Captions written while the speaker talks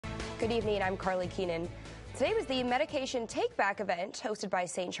Good evening, I'm Carly Keenan. Today was the Medication Take Back event hosted by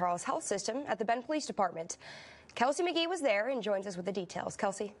St. Charles Health System at the Bend Police Department. Kelsey McGee was there and joins us with the details.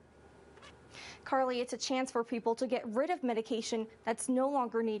 Kelsey. Carly, it's a chance for people to get rid of medication that's no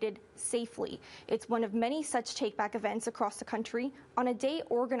longer needed safely. It's one of many such take-back events across the country on a day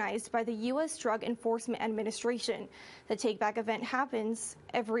organized by the U.S. Drug Enforcement Administration. The take-back event happens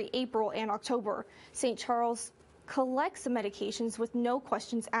every April and October. St. Charles collects the medications with no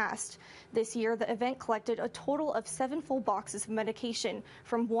questions asked. This year, the event collected a total of 7 full boxes of medication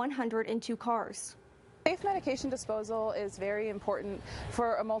from 102 cars. Safe medication disposal is very important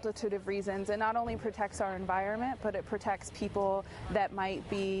for a multitude of reasons. It not only protects our environment, but it protects people that might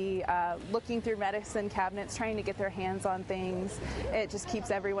be looking through medicine cabinets, trying to get their hands on things. It just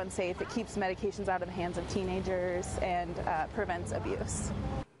keeps everyone safe. It keeps medications out of the hands of teenagers and prevents abuse.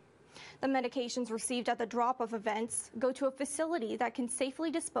 The medications received at the drop-off events go to a facility that can safely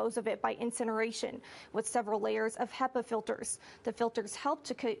dispose of it by incineration with several layers of HEPA filters. The filters help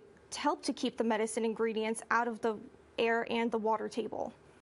to keep the medicine ingredients out of the air and the water table.